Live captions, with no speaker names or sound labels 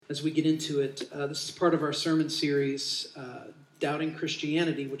as we get into it. This is part of our sermon series, Doubting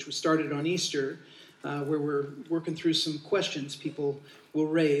Christianity, which we started on Easter, where we're working through some questions people will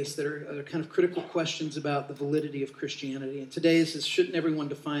raise that are kind of critical questions about the validity of Christianity. And today's is, shouldn't everyone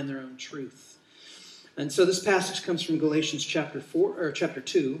define their own truth? And so this passage comes from Galatians chapter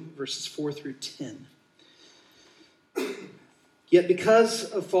 2, verses 4 through 10. Yet because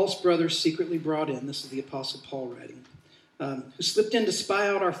of false brothers secretly brought in, this is the Apostle Paul writing, who slipped in to spy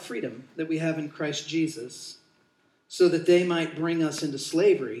out our freedom that we have in Christ Jesus, so that they might bring us into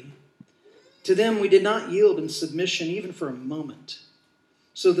slavery, to them we did not yield in submission even for a moment,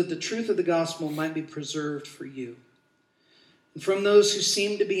 so that the truth of the gospel might be preserved for you. And from those who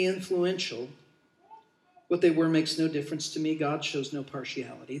seemed to be influential, what they were makes no difference to me. God shows no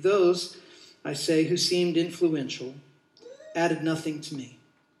partiality. Those, I say, who seemed influential added nothing to me.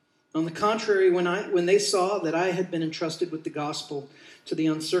 On the contrary, when they saw that I had been entrusted with the gospel to the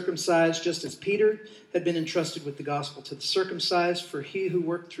uncircumcised, just as Peter had been entrusted with the gospel to the circumcised, for he who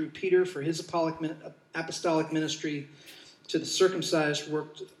worked through Peter for his apostolic ministry to the circumcised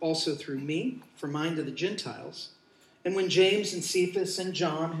worked also through me for mine to the Gentiles. And when James and Cephas and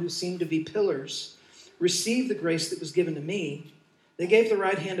John, who seemed to be pillars, received the grace that was given to me, they gave the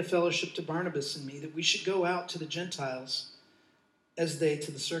right hand of fellowship to Barnabas and me, that we should go out to the Gentiles as they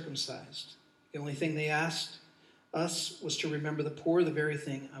to the circumcised. The only thing they asked us was to remember the poor, the very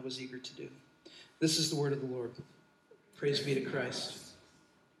thing I was eager to do. This is the word of the Lord. Praise be to Christ.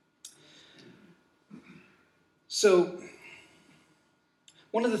 So,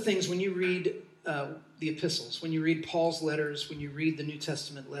 one of the things when you read the epistles, when you read Paul's letters, when you read the New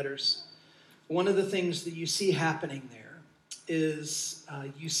Testament letters, one of the things that you see happening there is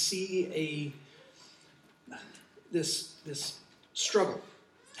you see this struggle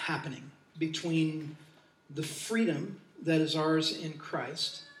happening between the freedom that is ours in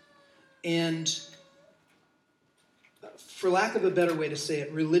Christ and, for lack of a better way to say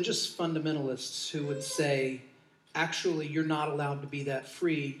it, religious fundamentalists who would say, actually, you're not allowed to be that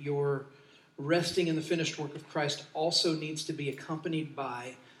free. Your resting in the finished work of Christ also needs to be accompanied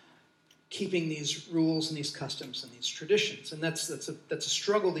by keeping these rules and these customs and these traditions. And that's a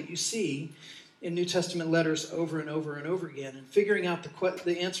struggle that you see in New Testament letters over and over and over again, and figuring out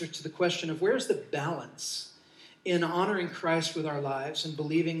the answer to the question of where's the balance in honoring Christ with our lives and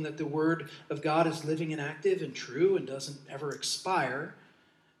believing that the Word of God is living and active and true and doesn't ever expire,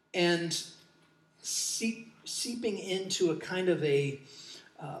 and seeping into a kind of a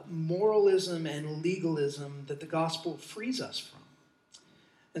moralism and legalism that the gospel frees us from.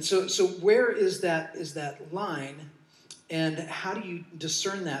 And so where is that line? And how do you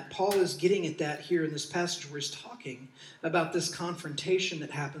discern that? Paul is getting at that here in this passage where he's talking about this confrontation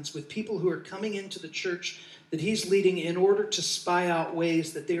that happens with people who are coming into the church that he's leading in order to spy out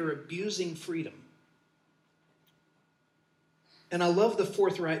ways that they are abusing freedom. And I love the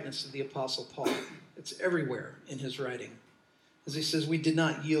forthrightness of the Apostle Paul. It's everywhere in his writing. As he says, we did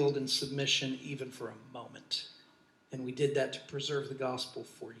not yield in submission even for a moment. And we did that to preserve the gospel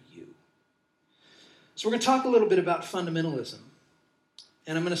for you. So we're going to talk a little bit about fundamentalism.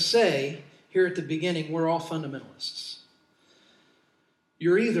 And I'm going to say here at the beginning, we're all fundamentalists.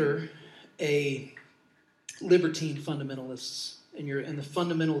 You're either a libertine fundamentalist, and the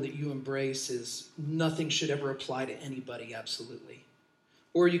fundamental that you embrace is nothing should ever apply to anybody, absolutely.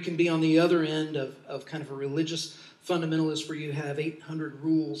 Or you can be on the other end of kind of a religious fundamentalist where you have 800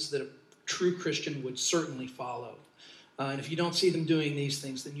 rules that a true Christian would certainly follow. And if you don't see them doing these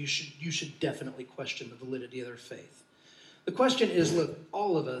things, then you should definitely question the validity of their faith. The question is, look,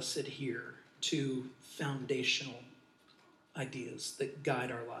 all of us adhere to foundational ideas that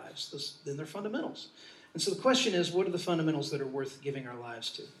guide our lives. Then they're fundamentals. And so the question is, what are the fundamentals that are worth giving our lives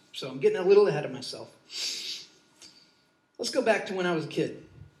to? So I'm getting a little ahead of myself. Let's go back to when I was a kid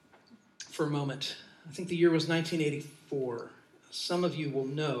for a moment. I think the year was 1984. Some of you will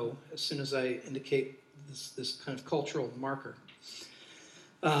know as soon as I indicate this kind of cultural marker.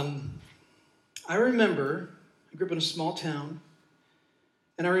 I remember, I grew up in a small town,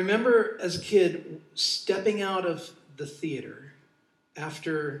 and I remember as a kid stepping out of the theater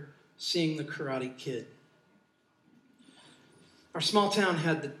after seeing The Karate Kid. Our small town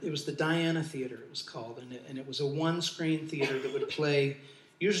it was the Diana Theater, it was called, and it was a one-screen theater that would play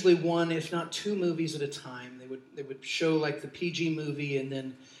usually one, if not two movies at a time. They would show like the PG movie, and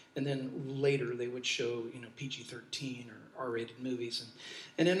then later they would show, PG-13 or R-rated movies.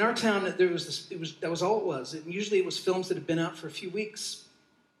 And in our town, that was all it was. Usually it was films that had been out for a few weeks.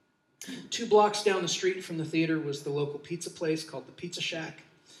 2 blocks down the street from the theater was the local pizza place called the Pizza Shack.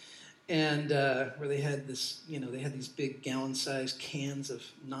 and where they had this, they had these big gallon-sized cans of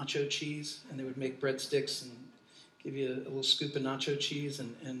nacho cheese, and they would make breadsticks and give you a little scoop of nacho cheese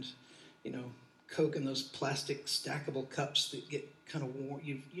and Coke in those plastic stackable cups that get kind of warm.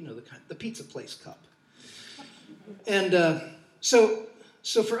 The pizza place cup. And so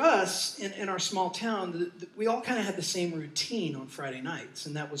for us in our small town, we all kind of had the same routine on Friday nights,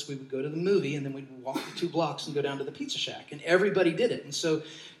 and that was we would go to the movie, and then we'd walk the 2 blocks and go down to the Pizza Shack, and everybody did it. And so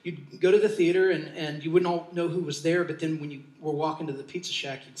you'd go to the theater, and you wouldn't all know who was there, but then when you were walking to the Pizza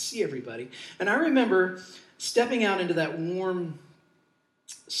Shack, you'd see everybody. And I remember stepping out into that warm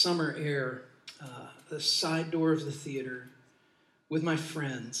summer air, the side door of the theater with my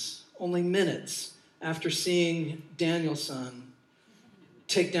friends, only minutes after seeing Daniel-san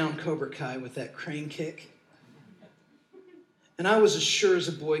take down Cobra Kai with that crane kick. And I was as sure as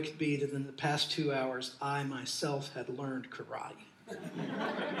a boy could be that in the past 2 hours, I myself had learned karate.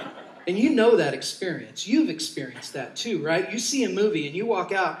 And you know that experience. You've experienced that too, right? You see a movie and you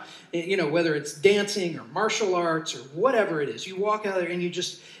walk out, whether it's dancing or martial arts or whatever it is, you walk out there and you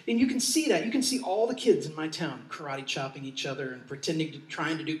can see that. You can see all the kids in my town karate chopping each other and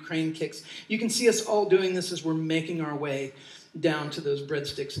trying to do crane kicks. You can see us all doing this as we're making our way down to those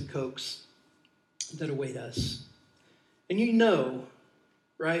breadsticks and Cokes that await us. And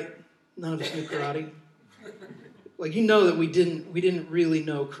right? None of us knew karate. That we didn't really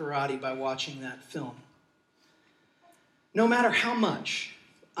know karate by watching that film. No matter how much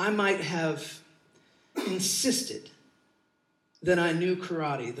I might have insisted that I knew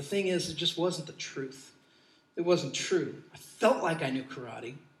karate, the thing is, it just wasn't the truth. It wasn't true. I felt like I knew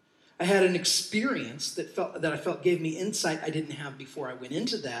karate. I had an experience that I felt gave me insight I didn't have before I went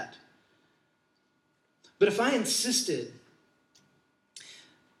into that. But if I insisted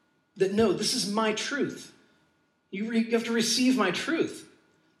that, no, this is my truth, you have to receive my truth.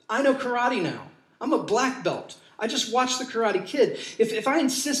 I know karate now. I'm a black belt. I just watched The Karate Kid. If I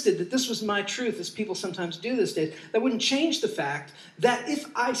insisted that this was my truth, as people sometimes do these days, that wouldn't change the fact that if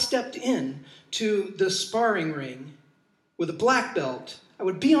I stepped in to the sparring ring with a black belt, I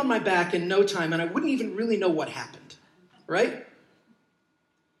would be on my back in no time, and I wouldn't even really know what happened, right?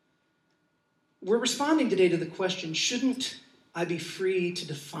 We're responding today to the question, shouldn't I be free to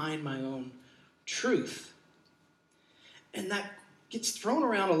define my own truth? And that gets thrown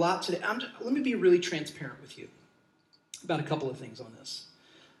around a lot today. Let me be really transparent with you about a couple of things on this.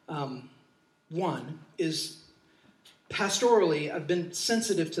 One is, pastorally, I've been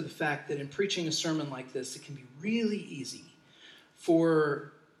sensitive to the fact that in preaching a sermon like this, it can be really easy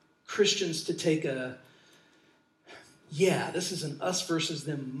for Christians to take this is an us versus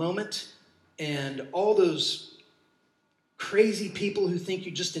them moment, and all those crazy people who think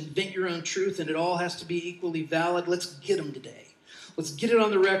you just invent your own truth and it all has to be equally valid, let's get them today. Let's get it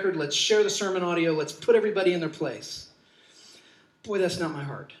on the record. Let's share the sermon audio. Let's put everybody in their place. Boy, that's not my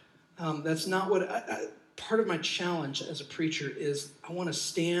heart. That's not what part of my challenge as a preacher is. I want to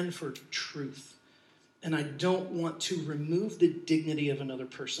stand for truth, and I don't want to remove the dignity of another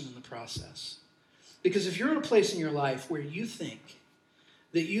person in the process. Because if you're in a place in your life where you think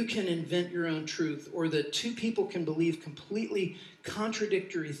that you can invent your own truth, or that two people can believe completely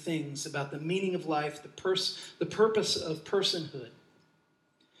contradictory things about the meaning of life, the purpose of personhood,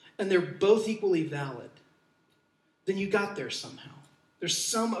 and they're both equally valid, then you got there somehow. There's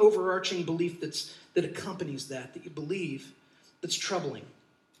some overarching belief that accompanies that you believe that's troubling.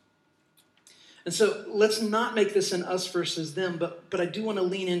 And so let's not make this an us versus them, but I do want to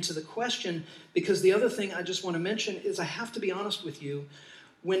lean into the question, because the other thing I just want to mention is I have to be honest with you.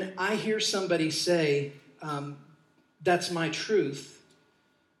 When I hear somebody say, that's my truth,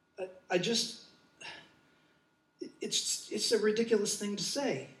 it's a ridiculous thing to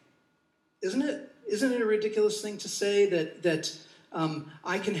say, isn't it? Isn't it a ridiculous thing to say that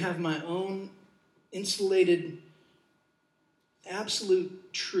I can have my own insulated,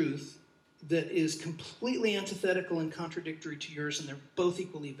 absolute truth that is completely antithetical and contradictory to yours, and they're both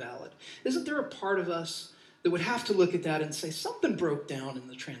equally valid? Isn't there a part of us that would have to look at that and say, something broke down in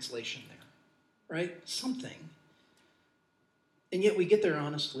the translation there, right? Something. And yet we get there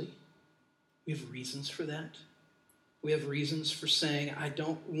honestly. We have reasons for that. We have reasons for saying, I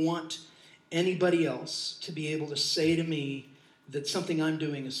don't want anybody else to be able to say to me that something I'm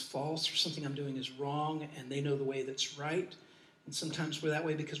doing is false or something I'm doing is wrong, and they know the way that's right. And sometimes we're that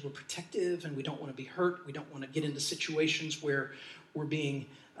way because we're protective and we don't want to be hurt. We don't want to get into situations where we're being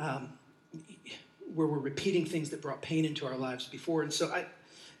where we're repeating things that brought pain into our lives before. And so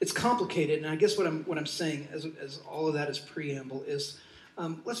it's complicated. And I guess what I'm saying, as all of that is preamble, is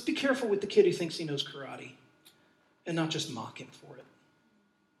let's be careful with the kid who thinks he knows karate and not just mock him for it.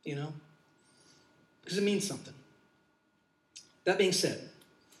 you know, because it means something. That being said,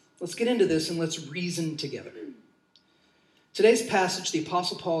 let's get into this and let's reason together. Today's passage, the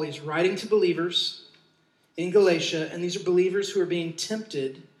Apostle Paul is writing to believers in Galatia, and these are believers who are being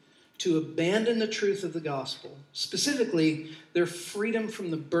tempted to abandon the truth of the gospel, specifically their freedom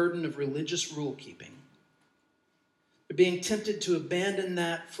from the burden of religious rule keeping. They're being tempted to abandon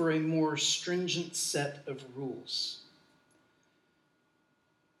that for a more stringent set of rules.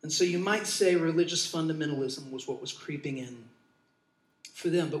 And so you might say religious fundamentalism was what was creeping in for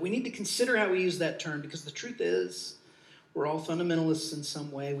them. But we need to consider how we use that term, because the truth is we're all fundamentalists in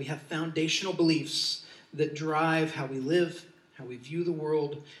some way. We have foundational beliefs that drive how we live, how we view the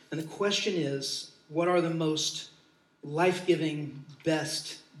world. And the question is, what are the most life-giving,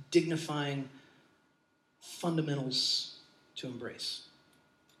 best, dignifying fundamentals to embrace?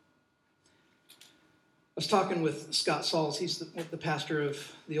 I was talking with Scott Sauls. He's the pastor of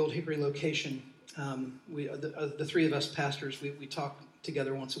the Old Hickory location. The three of us pastors, we talk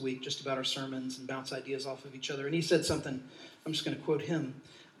together once a week just about our sermons and bounce ideas off of each other. And he said something, I'm just going to quote him,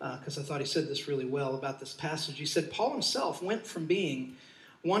 because I thought he said this really well about this passage. He said, Paul himself went from being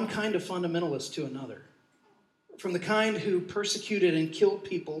one kind of fundamentalist to another, from the kind who persecuted and killed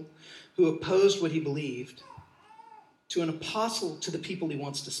people who opposed what he believed, to an apostle to the people he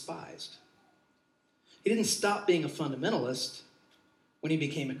once despised. He didn't stop being a fundamentalist when he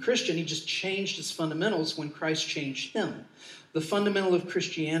became a Christian. He just changed his fundamentals when Christ changed him. The fundamental of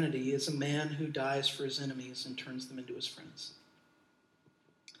Christianity is a man who dies for his enemies and turns them into his friends.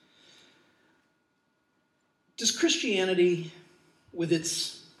 Does Christianity, with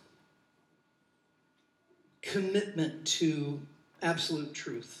its commitment to absolute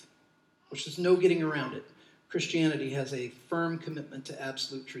truth, which there's no getting around it, Christianity has a firm commitment to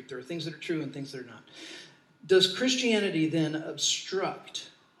absolute truth. There are things that are true and things that are not. Does Christianity then obstruct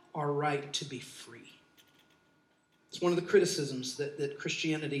our right to be free? It's one of the criticisms that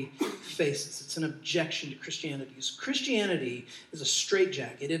Christianity faces. It's an objection to Christianity. Christianity is a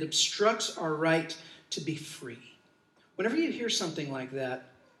straitjacket. It obstructs our right to be free. Whenever you hear something like that,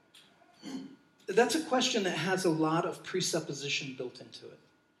 that's a question that has a lot of presupposition built into it.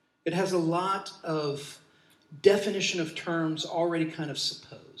 It has a lot of definition of terms already kind of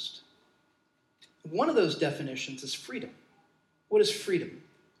supposed. One of those definitions is freedom. What is freedom?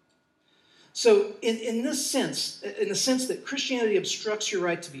 So in this sense, in the sense that Christianity obstructs your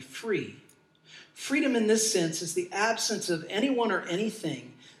right to be free, freedom in this sense is the absence of anyone or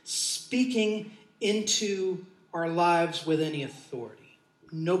anything speaking into our lives with any authority.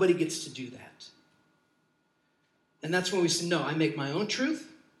 Nobody gets to do that. And that's when we say, no, I make my own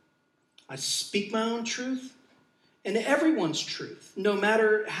truth. I speak my own truth. And everyone's truth, no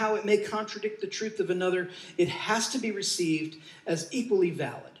matter how it may contradict the truth of another, it has to be received as equally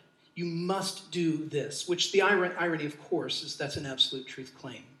valid. You must do this, which the irony, of course, is that's an absolute truth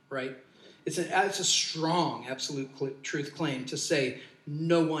claim, right? It's a strong absolute truth claim to say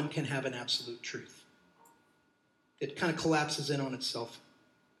no one can have an absolute truth. It kind of collapses in on itself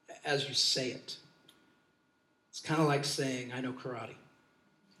as you say it. It's kind of like saying, I know karate.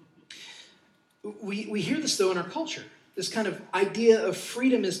 We hear this, though, in our culture. This kind of idea of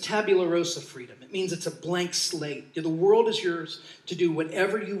freedom is tabula rasa freedom. It means it's a blank slate. The world is yours to do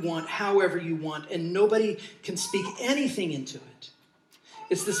whatever you want, however you want, and nobody can speak anything into it.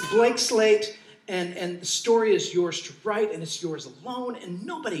 It's this blank slate, and the story is yours to write, and it's yours alone, and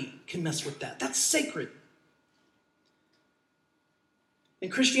nobody can mess with that. That's sacred.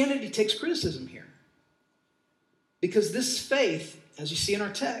 And Christianity takes criticism here. Because this faith, as you see in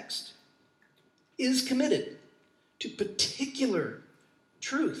our text, is committed to particular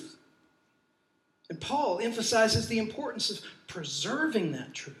truth. And Paul emphasizes the importance of preserving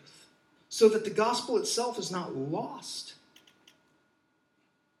that truth so that the gospel itself is not lost.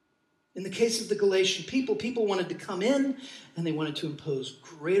 In the case of the Galatian people wanted to come in and they wanted to impose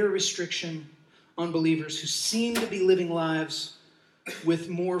greater restriction on believers who seemed to be living lives with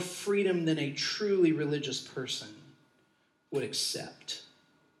more freedom than a truly religious person would accept.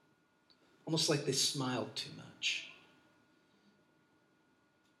 Almost like they smiled too much.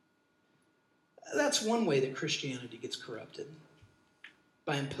 That's one way that Christianity gets corrupted,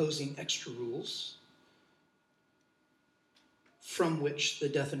 by imposing extra rules from which the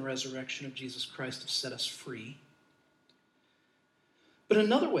death and resurrection of Jesus Christ have set us free. But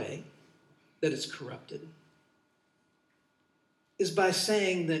another way that it's corrupted is by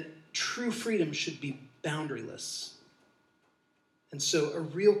saying that true freedom should be boundaryless. And so a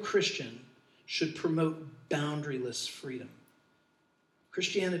real Christian should promote boundaryless freedom.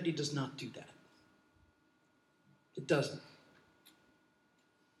 Christianity does not do that. It doesn't.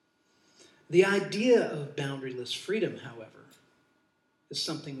 The idea of boundaryless freedom, however, is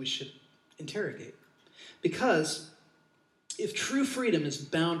something we should interrogate. Because if true freedom is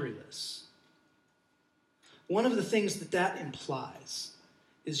boundaryless, one of the things that implies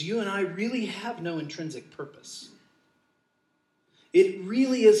is you and I really have no intrinsic purpose. It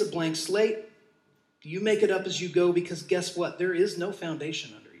really is a blank slate. You make it up as you go because guess what? There is no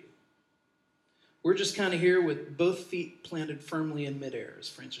foundation under you. We're just kind of here with both feet planted firmly in midair, as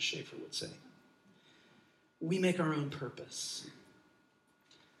Francis Schaeffer would say. We make our own purpose.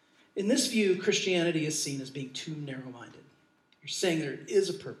 In this view, Christianity is seen as being too narrow-minded. You're saying there is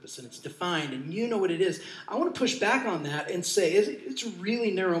a purpose and it's defined and you know what it is. I want to push back on that and say it's a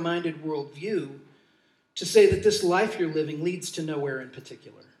really narrow-minded worldview to say that this life you're living leads to nowhere in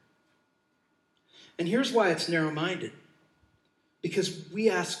particular. And here's why it's narrow-minded. Because we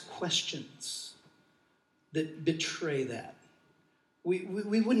ask questions that betray that. We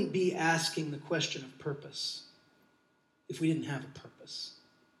wouldn't be asking the question of purpose if we didn't have a purpose.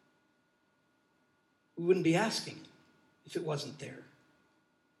 We wouldn't be asking it if it wasn't there.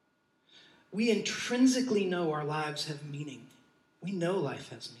 We intrinsically know our lives have meaning. We know life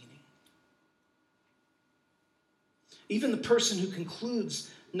has meaning. Even the person who concludes,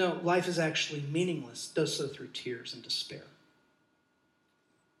 no, life is actually meaningless, does so through tears and despair.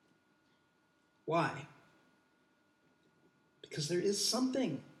 Why? Because there is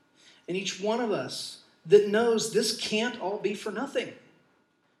something in each one of us that knows this can't all be for nothing.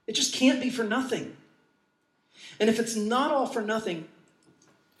 It just can't be for nothing. And if it's not all for nothing,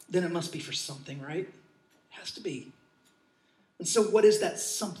 then it must be for something, right? It has to be. And so what is that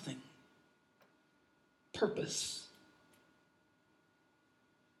something? Purpose.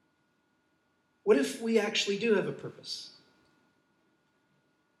 What if we actually do have a purpose?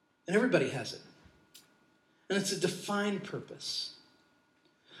 And everybody has it. And it's a defined purpose.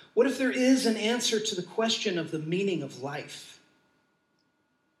 What if there is an answer to the question of the meaning of life?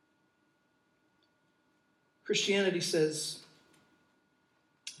 Christianity says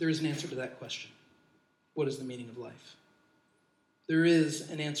there is an answer to that question. What is the meaning of life? There is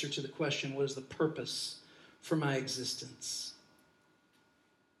an answer to the question, what is the purpose for my existence?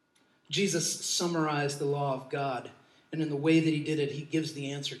 Jesus summarized the law of God, and in the way that he did it, he gives the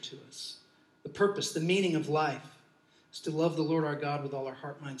answer to us. The purpose, the meaning of life, is to love the Lord our God with all our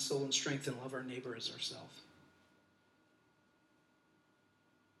heart, mind, soul, and strength, and love our neighbor as ourselves.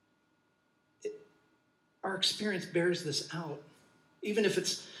 Our experience bears this out. Even if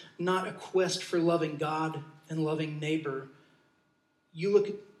it's not a quest for loving God and loving neighbor, you look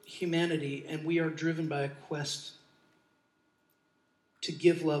at humanity and we are driven by a quest to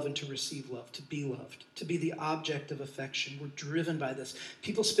give love and to receive love, to be loved, to be the object of affection. We're driven by this.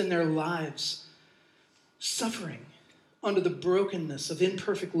 People spend their lives suffering under the brokenness of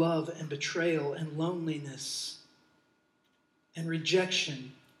imperfect love and betrayal and loneliness and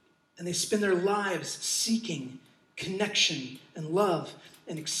rejection. And they spend their lives seeking connection and love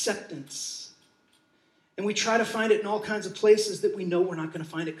and acceptance. And we try to find it in all kinds of places that we know we're not going to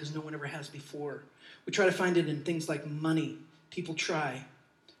find it because no one ever has before. We try to find it in things like money. People try.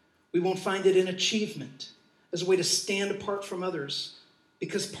 We won't find it in achievement as a way to stand apart from others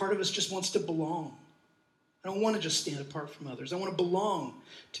because part of us just wants to belong. I don't want to just stand apart from others. I want to belong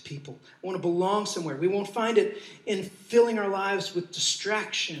to people. I want to belong somewhere. We won't find it in filling our lives with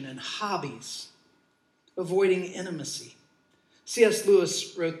distraction and hobbies, avoiding intimacy. C.S.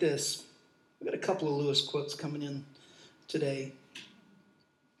 Lewis wrote this. We've got a couple of Lewis quotes coming in today.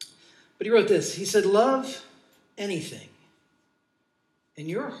 But he wrote this. He said, love anything, and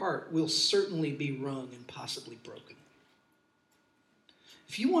your heart will certainly be wrung and possibly broken.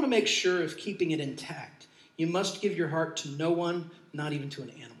 If you want to make sure of keeping it intact, you must give your heart to no one, not even to an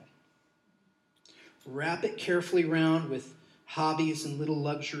animal. Wrap it carefully round with hobbies and little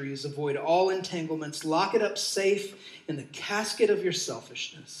luxuries. Avoid all entanglements. Lock it up safe in the casket of your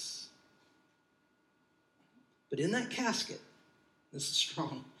selfishness. But in that casket, this is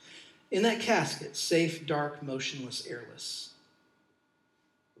strong, in that casket, safe, dark, motionless, airless,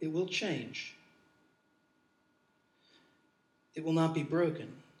 it will change. It will not be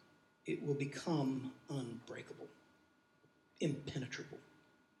broken. It will become unbreakable, impenetrable,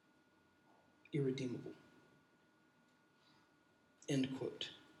 irredeemable. End quote.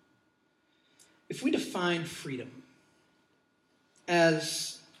 If we define freedom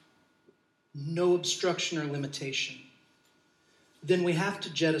as no obstruction or limitation, then we have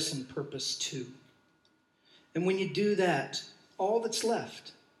to jettison purpose too. And when you do that, all that's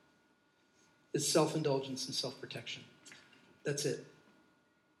left is self-indulgence and self-protection. That's it.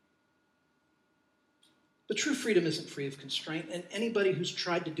 But true freedom isn't free of constraint, and anybody who's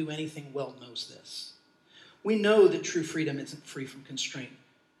tried to do anything well knows this. We know that true freedom isn't free from constraint.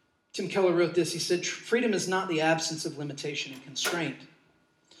 Tim Keller wrote this. He said, freedom is not the absence of limitation and constraint,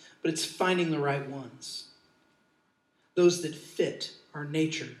 but it's finding the right ones, those that fit our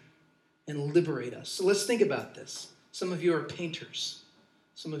nature and liberate us. So let's think about this. Some of you are painters.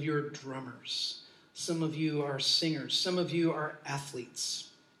 Some of you are drummers. Some of you are singers. Some of you are athletes.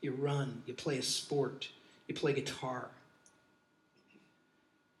 You run, you play a sport, you play guitar.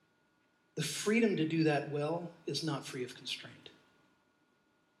 The freedom to do that well is not free of constraint.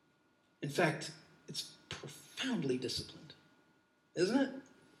 In fact, it's profoundly disciplined, isn't it?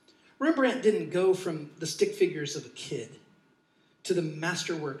 Rembrandt didn't go from the stick figures of a kid to the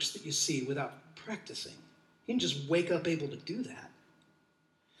masterworks that you see without practicing. He didn't just wake up able to do that.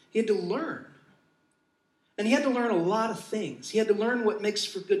 He had to learn. And he had to learn a lot of things. He had to learn what makes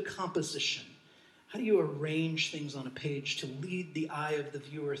for good composition. How do you arrange things on a page to lead the eye of the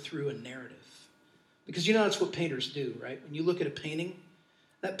viewer through a narrative? Because you know that's what painters do, right? When you look at a painting,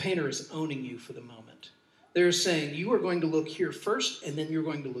 that painter is owning you for the moment. They're saying, you are going to look here first, and then you're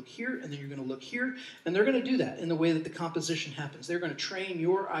going to look here, and then you're going to look here. And they're going to do that in the way that the composition happens. They're going to train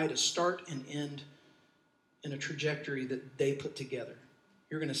your eye to start and end in a trajectory that they put together.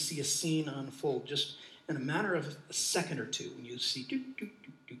 You're going to see a scene unfold just in a matter of a second or two when you see do, do,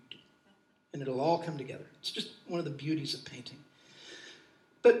 do, do, do. And it'll all come together. It's just one of the beauties of painting.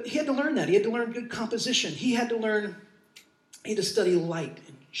 But he had to learn that. He had to learn good composition. He had to study light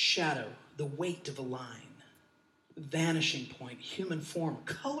and shadow, the weight of a line, vanishing point, human form,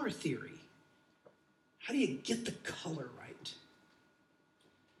 color theory. How do you get the color right?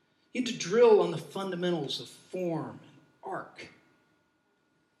 He had to drill on the fundamentals of form and arc.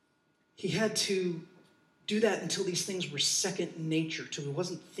 He had to do that until these things were second nature, till he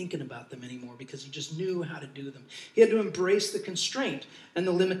wasn't thinking about them anymore because he just knew how to do them. He had to embrace the constraint and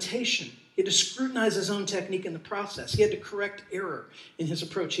the limitation. He had to scrutinize his own technique in the process. He had to correct error in his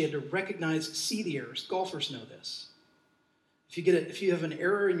approach. He had to recognize, see the errors. Golfers know this. If you have an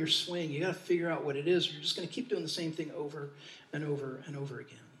error in your swing, you got to figure out what it is. Or you're just going to keep doing the same thing over and over and over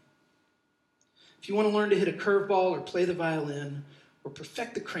again. If you want to learn to hit a curveball or play the violin or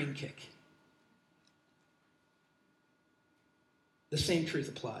perfect the crane kick, the same truth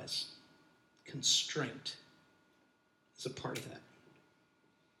applies. Constraint is a part of that.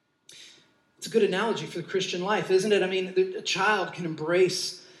 It's a good analogy for the Christian life, isn't it? I mean, a child can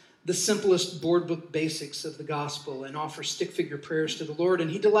embrace the simplest board book basics of the gospel and offer stick figure prayers to the Lord,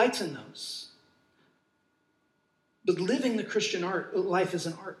 and he delights in those. But living the Christian life is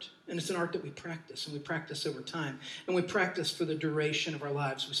an art, and it's an art that we practice, and we practice over time, and we practice for the duration of our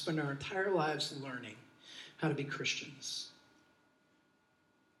lives. We spend our entire lives learning how to be Christians.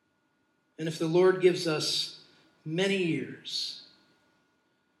 And if the Lord gives us many years,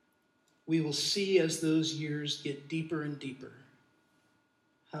 we will see as those years get deeper and deeper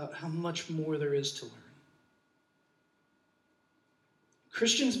how much more there is to learn.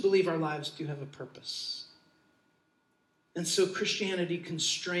 Christians believe our lives do have a purpose. And so Christianity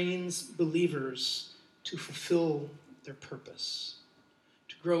constrains believers to fulfill their purpose,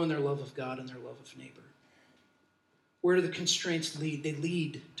 to grow in their love of God and their love of neighbor. Where do the constraints lead? They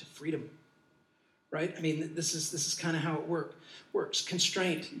lead to freedom. Right? I mean, this is kind of how it works.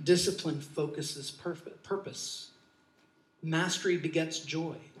 Constraint, discipline focuses purpose. Mastery begets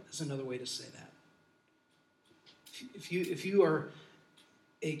joy is another way to say that. If you are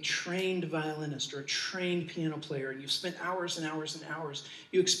a trained violinist or a trained piano player and you've spent hours and hours and hours,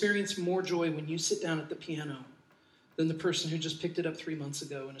 you experience more joy when you sit down at the piano than the person who just picked it up 3 months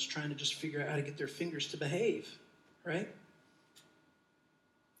ago and is trying to just figure out how to get their fingers to behave, right?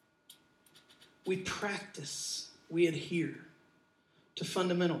 We practice, we adhere to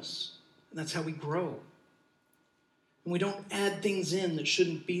fundamentals, and that's how we grow. And we don't add things in that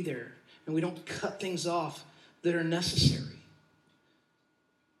shouldn't be there, and we don't cut things off that are necessary.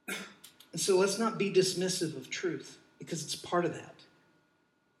 And so let's not be dismissive of truth, because it's part of that.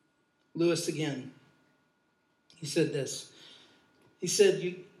 Lewis again, he said this. He said,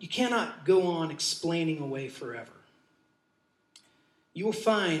 you cannot go on explaining away forever. You will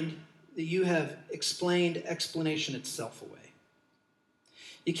find that you have explained explanation itself away.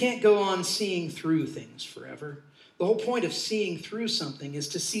 You can't go on seeing through things forever. The whole point of seeing through something is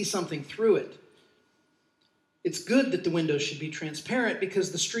to see something through it. It's good that the window should be transparent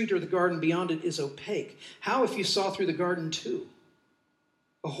because the street or the garden beyond it is opaque. How if you saw through the garden too?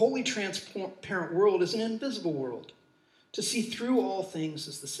 A wholly transparent world is an invisible world. To see through all things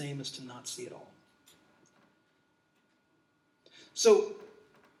is the same as to not see at all. So,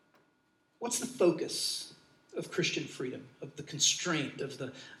 what's the focus of Christian freedom, of the constraint,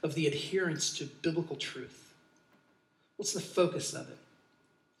 of the adherence to biblical truth? What's the focus of it?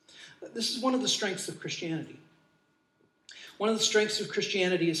 This is one of the strengths of Christianity. One of the strengths of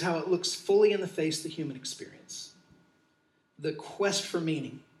Christianity is how it looks fully in the face of the human experience. The quest for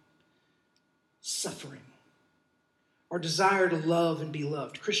meaning, suffering, our desire to love and be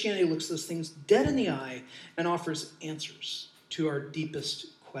loved. Christianity looks those things dead in the eye and offers answers to our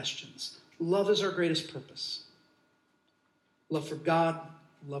deepest questions. Love is our greatest purpose. Love for God,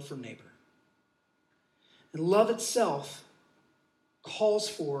 love for neighbor. And love itself calls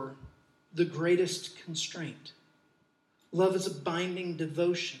for the greatest constraint. Love is a binding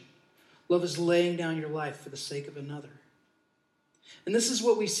devotion. Love is laying down your life for the sake of another. And this is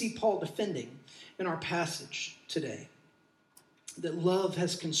what we see Paul defending in our passage today. That love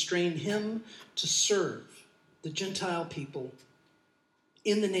has constrained him to serve the Gentile people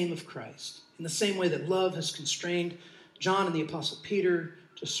in the name of Christ, in the same way that love has constrained John and the Apostle Peter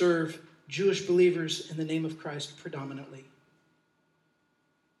to serve Jewish believers in the name of Christ predominantly.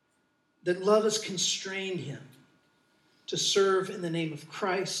 That love has constrained him to serve in the name of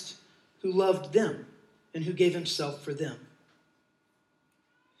Christ, who loved them and who gave himself for them.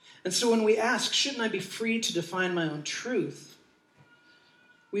 And so when we ask, shouldn't I be free to define my own truth?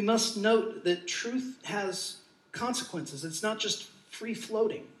 We must note that truth has consequences. It's not just free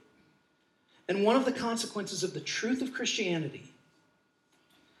floating. And one of the consequences of the truth of Christianity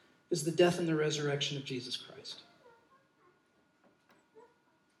is the death and the resurrection of Jesus Christ.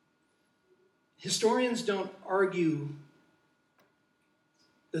 Historians don't argue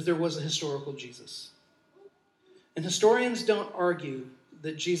that there was a historical Jesus. And historians don't argue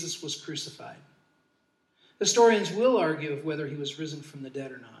that Jesus was crucified. Historians will argue of whether he was risen from the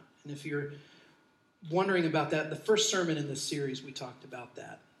dead or not. And if you're wondering about that, the first sermon in this series, we talked about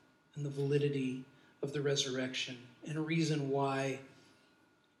that and the validity of the resurrection and a reason why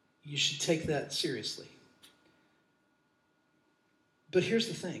you should take that seriously. But here's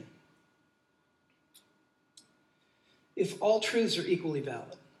the thing. If all truths are equally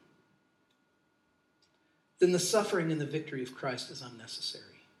valid, then the suffering and the victory of Christ is unnecessary.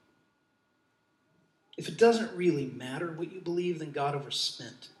 If it doesn't really matter what you believe, then God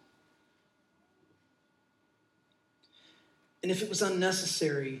overspent. And if it was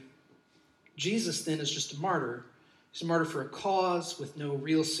unnecessary, Jesus then is just a martyr. He's a martyr for a cause with no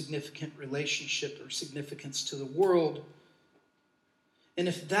real significant relationship or significance to the world. And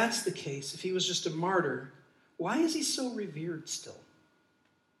if that's the case, if he was just a martyr, why is he so revered still?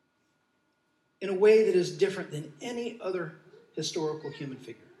 In a way that is different than any other historical human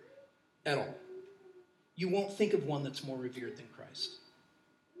figure at all. You won't think of one that's more revered than Christ.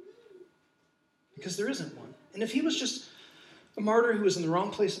 Because there isn't one. And if he was just a martyr who was in the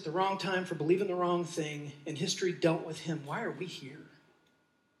wrong place at the wrong time for believing the wrong thing, and history dealt with him, why are we here?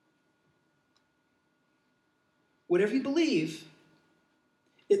 Whatever you believe,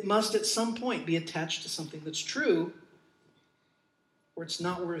 it must at some point be attached to something that's true, or it's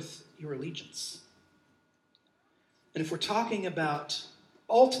not worth your allegiance. And if we're talking about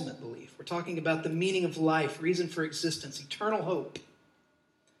ultimate belief, we're talking about the meaning of life, reason for existence, eternal hope,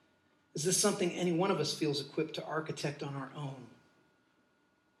 is this something any one of us feels equipped to architect on our own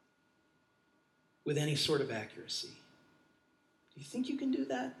with any sort of accuracy? Do you think you can do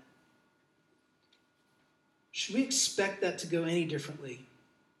that? Should we expect that to go any differently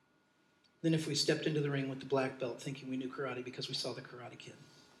than if we stepped into the ring with the black belt thinking we knew karate because we saw the Karate Kid?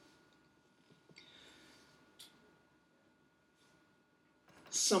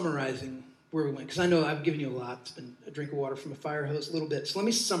 Summarizing where we went, because I know I've given you a lot. It's been a drink of water from a fire hose a little bit. So let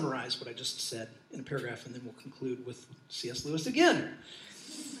me summarize what I just said in a paragraph, and then we'll conclude with C.S. Lewis again.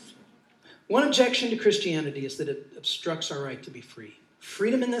 One objection to Christianity is that it obstructs our right to be free.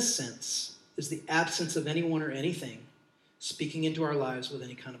 Freedom in this sense is the absence of anyone or anything speaking into our lives with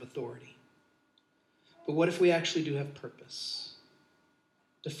any kind of authority. But what if we actually do have purpose?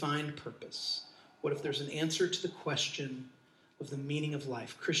 Defined purpose. What if there's an answer to the question of the meaning of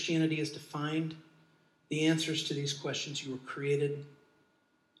life? Christianity has defined the answers to these questions. You were created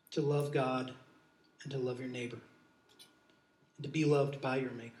to love God and to love your neighbor and to be loved by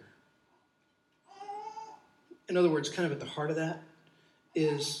your maker. In other words, kind of at the heart of that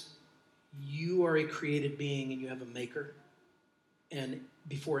is you are a created being and you have a maker, and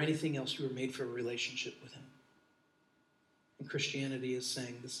before anything else you were made for a relationship with him. And Christianity is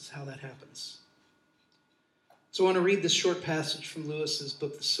saying this is how that happens. So I want to read this short passage from Lewis's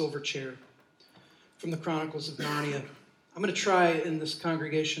book, The Silver Chair, from the Chronicles of Narnia. I'm going to try in this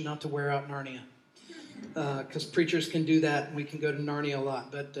congregation not to wear out Narnia. because preachers can do that and we can go to Narnia a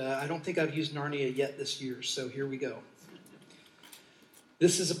lot. But I don't think I've used Narnia yet this year, so here we go.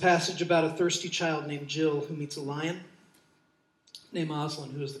 This is a passage about a thirsty child named Jill who meets a lion named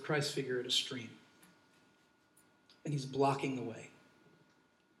Aslan, who is the Christ figure at a stream. And he's blocking the way.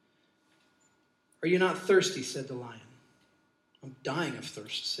 "Are you not thirsty?" said the lion. "I'm dying of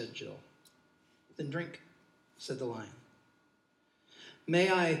thirst," said Jill. "Then drink," said the lion.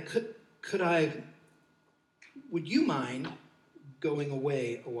 Would you mind going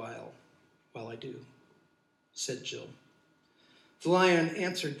away a while I do?" said Jill. The lion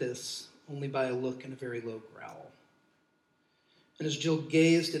answered this only by a look and a very low growl. And as Jill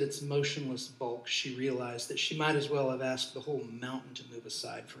gazed at its motionless bulk, she realized that she might as well have asked the whole mountain to move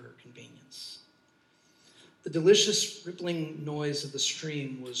aside for her convenience. The delicious rippling noise of the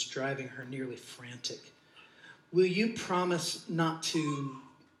stream was driving her nearly frantic. "Will you promise not to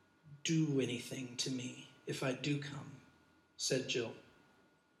do anything to me if I do come?" said Jill.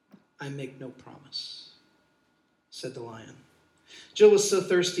 "I make no promise," said the lion. Jill was so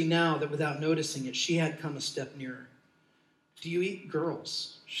thirsty now that without noticing it, she had come a step nearer. "Do you eat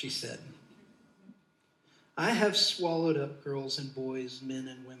girls?" she said. "I have swallowed up girls and boys, men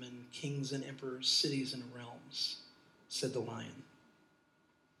and women, kings and emperors, cities and realms," said the lion.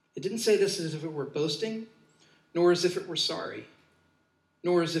 It didn't say this as if it were boasting, nor as if it were sorry,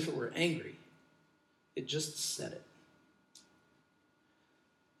 nor as if it were angry. It just said it.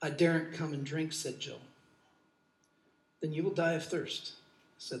 "I daren't come and drink," said Jill. "Then you will die of thirst,"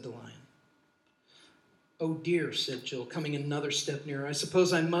 said the lion. "Oh dear," said Jill, coming another step nearer. "I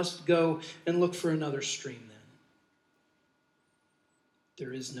suppose I must go and look for another stream then."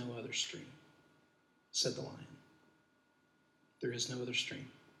 "There is no other stream," said the lion. "There is no other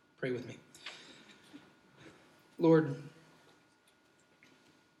stream." Pray with me. Lord,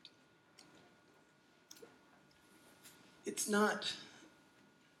 it's not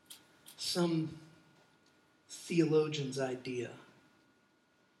some theologian's idea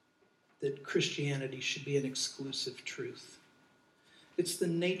that Christianity should be an exclusive truth. It's the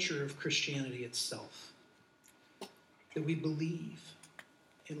nature of Christianity itself, that we believe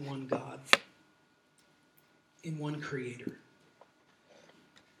in one God, in one Creator,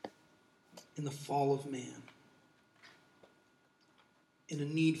 in the fall of man, in a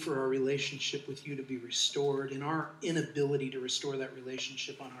need for our relationship with you to be restored, in our inability to restore that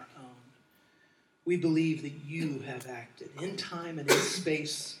relationship on our own. We believe that you have acted in time and in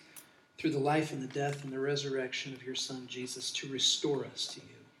space through the life and the death and the resurrection of your Son, Jesus, to restore us to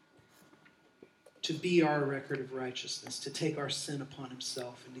you, to be our record of righteousness, to take our sin upon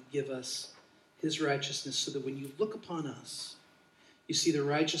himself and to give us his righteousness so that when you look upon us, you see the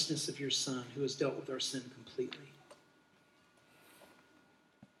righteousness of your Son who has dealt with our sin completely.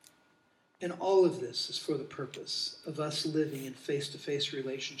 And all of this is for the purpose of us living in face-to-face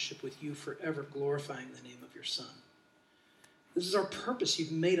relationship with you, forever glorifying the name of your Son. This is our purpose.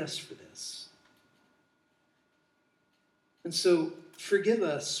 You've made us for this. And so forgive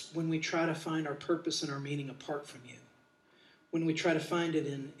us when we try to find our purpose and our meaning apart from you, when we try to find it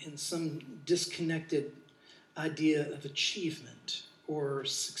in some disconnected idea of achievement or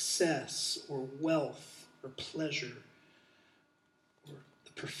success or wealth or pleasure,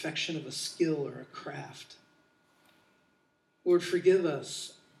 perfection of a skill or a craft. Lord, forgive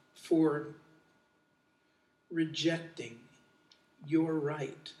us for rejecting your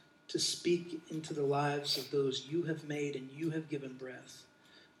right to speak into the lives of those you have made and you have given breath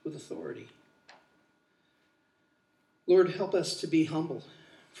with authority. Lord, help us to be humble.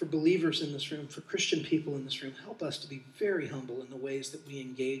 For believers in this room, for Christian people in this room, help us to be very humble in the ways that we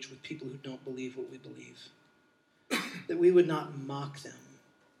engage with people who don't believe what we believe. That we would not mock them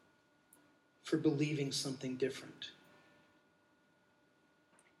for believing something different.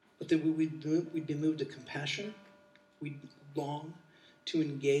 But that we'd be moved to compassion. We'd long to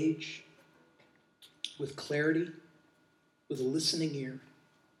engage with clarity, with a listening ear.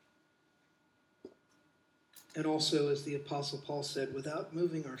 And also, as the Apostle Paul said, without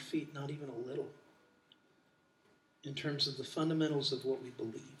moving our feet, not even a little, in terms of the fundamentals of what we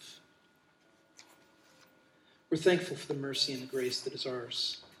believe. We're thankful for the mercy and the grace that is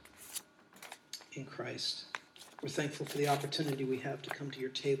ours in Christ. We're thankful for the opportunity we have to come to your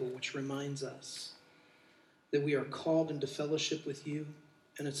table, which reminds us that we are called into fellowship with you,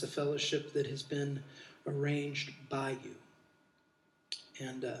 and it's a fellowship that has been arranged by you.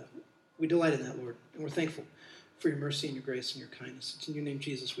 And we delight in that, Lord, and we're thankful for your mercy and your grace and your kindness. It's in your name,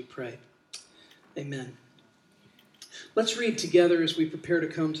 Jesus, we pray. Amen. Let's read together as we prepare to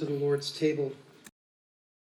come to the Lord's table.